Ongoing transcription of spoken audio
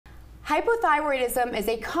Hypothyroidism is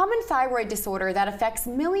a common thyroid disorder that affects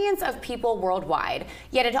millions of people worldwide,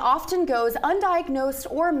 yet it often goes undiagnosed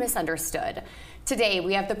or misunderstood. Today,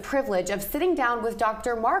 we have the privilege of sitting down with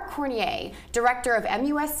Dr. Marc Cornier, Director of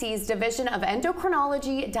MUSC's Division of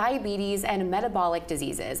Endocrinology, Diabetes, and Metabolic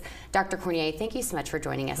Diseases. Dr. Cornier, thank you so much for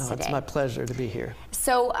joining us today. It's my pleasure to be here.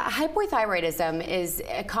 So, hypothyroidism is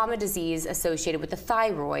a common disease associated with the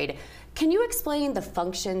thyroid. Can you explain the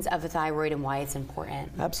functions of the thyroid and why it's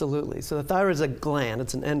important? Absolutely. So the thyroid is a gland.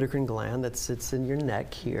 It's an endocrine gland that sits in your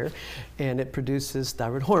neck here, and it produces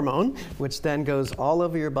thyroid hormone, which then goes all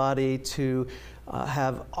over your body to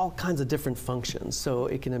have all kinds of different functions. So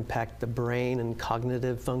it can impact the brain and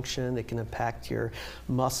cognitive function. It can impact your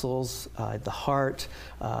muscles, the heart,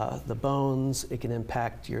 the bones. It can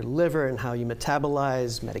impact your liver and how you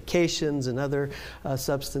metabolize medications and other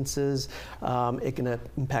substances. It can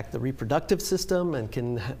impact the reproductive system and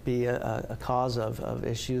can be a cause of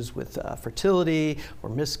issues with fertility or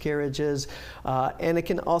miscarriages. And it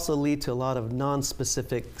can also lead to a lot of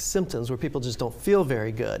non-specific symptoms where people just don't feel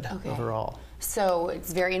very good overall. So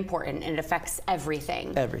it's very important and it affects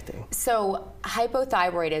everything. Everything. So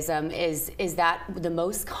hypothyroidism, is that the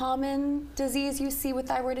most common disease you see with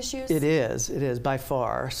thyroid issues? It is by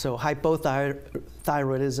far. So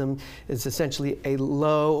hypothyroidism is essentially a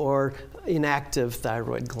low or inactive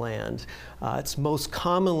thyroid gland. It's most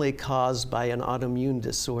commonly caused by an autoimmune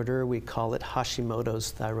disorder. We call it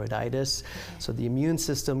Hashimoto's thyroiditis. So the immune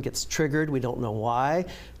system gets triggered, we don't know why,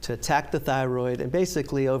 to attack the thyroid and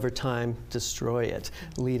basically over time destroy it,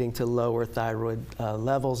 leading to lower thyroid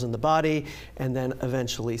levels in the body and then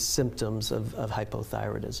eventually symptoms of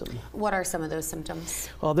hypothyroidism. What are some of those symptoms?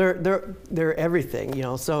 Well, they're everything, you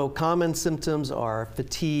know. So common symptoms are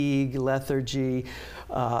fatigue, lethargy,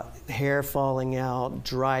 hair falling out,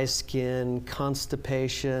 dry skin,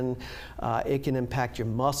 constipation. It can impact your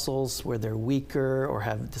muscles where they're weaker or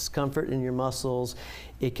have discomfort in your muscles.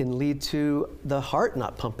 It can lead to the heart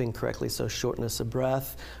not pumping correctly, so shortness of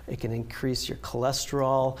breath. It can increase your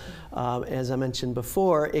cholesterol. As I mentioned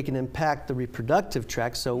before, it can impact the reproductive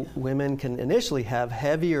tract, so women can initially have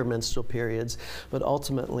heavier menstrual periods, but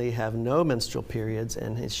ultimately have no menstrual periods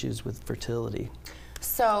and issues with fertility.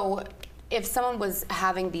 So if someone was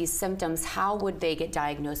having these symptoms, how would they get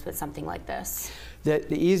diagnosed with something like this?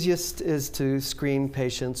 The easiest is to screen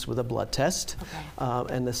patients with a blood test.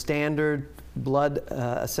 And the standard blood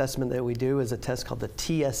assessment that we do is a test called the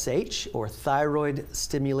TSH, or thyroid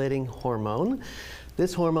stimulating hormone.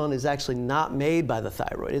 This hormone is actually not made by the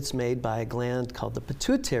thyroid. It's made by a gland called the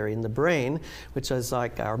pituitary in the brain, which is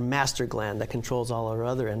like our master gland that controls all our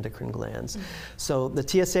other endocrine glands. So the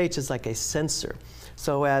TSH is like a sensor.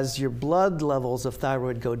 So as your blood levels of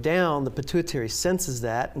thyroid go down, the pituitary senses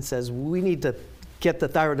that and says, we need to get the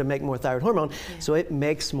thyroid to make more thyroid hormone, so it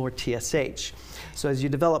makes more TSH. So as you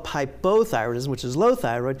develop hypothyroidism, which is low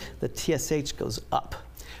thyroid, the TSH goes up.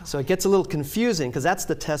 So it gets a little confusing because that's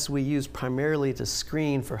the test we use primarily to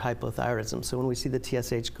screen for hypothyroidism. So when we see the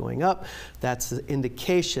TSH going up, that's the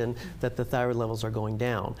indication that the thyroid levels are going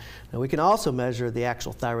down. Now we can also measure the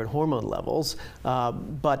actual thyroid hormone levels,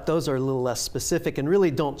 but those are a little less specific and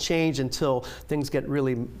really don't change until things get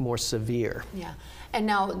really more severe. Yeah, and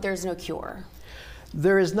now there's no cure.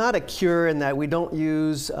 There is not a cure in that we don't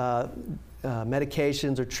use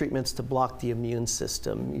medications or treatments to block the immune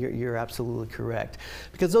system. You're absolutely correct.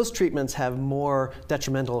 Because those treatments have more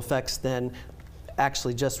detrimental effects than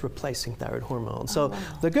actually just replacing thyroid hormone. So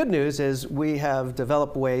the good news is we have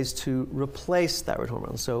developed ways to replace thyroid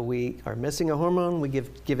hormone. So we are missing a hormone, we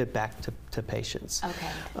give it back to patients.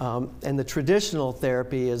 And the traditional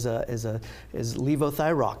therapy is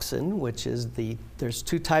levothyroxine, which is there's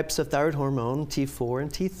two types of thyroid hormone, T4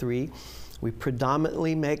 and T3. We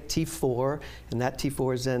predominantly make T4, and that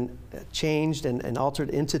T4 is then changed and altered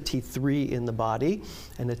into T3 in the body,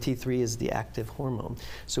 and the T3 is the active hormone.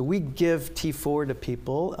 So we give T4 to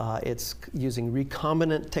people. It's using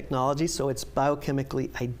recombinant technology, so it's biochemically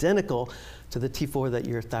identical to the T4 that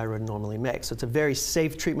your thyroid normally makes. So it's a very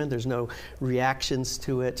safe treatment. There's no reactions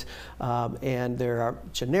to it. And there are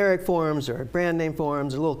generic forms, there are brand name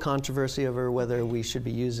forms. There's a little controversy over whether we should be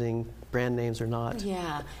using brand names or not.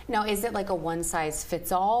 Yeah. Now, is it like a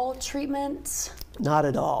one-size-fits-all treatment? Not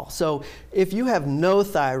at all. So if you have no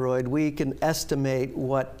thyroid, we can estimate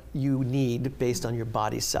what you need based on your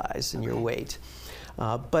body size and your weight.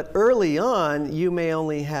 But early on, you may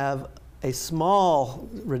only have a small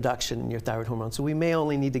reduction in your thyroid hormone, so we may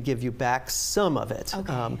only need to give you back some of it.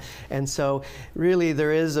 Okay. And so really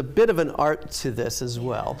there is a bit of an art to this as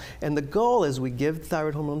well. And the goal is we give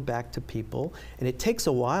thyroid hormone back to people, and it takes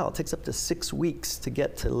a while. It takes up to 6 weeks to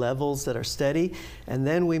get to levels that are steady, and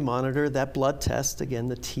then we monitor that blood test. Again,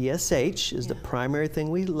 the TSH is the primary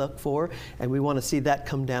thing we look for, and we want to see that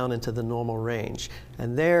come down into the normal range.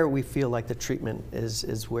 And there we feel like the treatment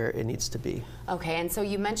is where it needs to be. Okay, and so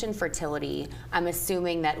you mentioned fertility. I'm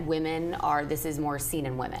assuming that this is more seen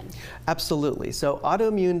in women. Absolutely. So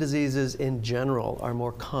autoimmune diseases in general are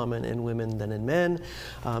more common in women than in men.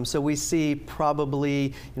 So we see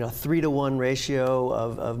probably 3-to-1 ratio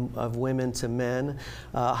of women to men.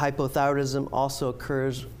 Hypothyroidism also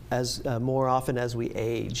occurs more often as we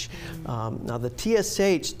age. Now the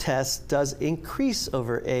TSH test does increase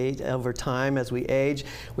over time as we age,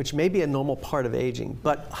 which may be a normal part of aging,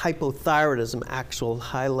 but hypothyroidism, actual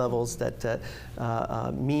high levels that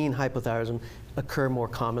mean hypothyroidism, occur more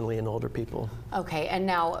commonly in older people. Okay, and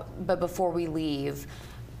now, but before we leave,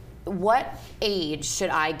 what age should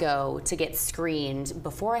I go to get screened?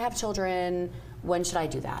 Before I have children? When should I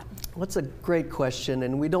do that? Well, that's a great question,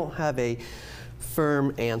 and we don't have a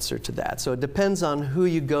firm answer to that. So it depends on who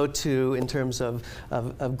you go to in terms of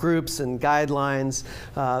groups and guidelines.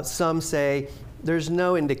 Some say there's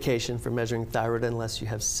no indication for measuring thyroid unless you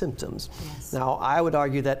have symptoms. Yes. Now, I would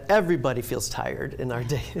argue that everybody feels tired in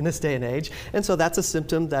this day and age, and so that's a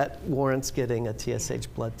symptom that warrants getting a TSH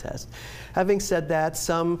blood test. Having said that,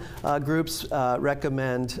 some groups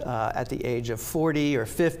recommend at the age of 40 or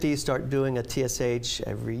 50 start doing a TSH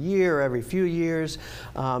every year or every few years,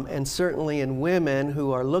 and certainly in women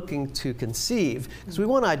who are looking to conceive, because we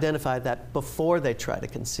want to identify that before they try to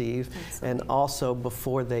conceive. Absolutely. And also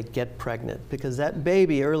before they get pregnant, because that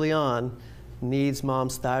baby early on needs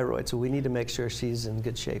mom's thyroid, so we need to make sure she's in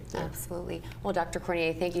good shape there. Absolutely. Well, Dr.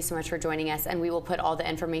 Cornier, thank you so much for joining us, and we will put all the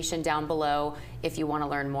information down below if you want to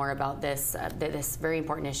learn more about this very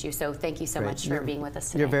important issue. So thank you so much for being with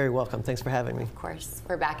us today. You're very welcome. Thanks for having me. Of course.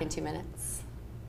 We're back in 2 minutes.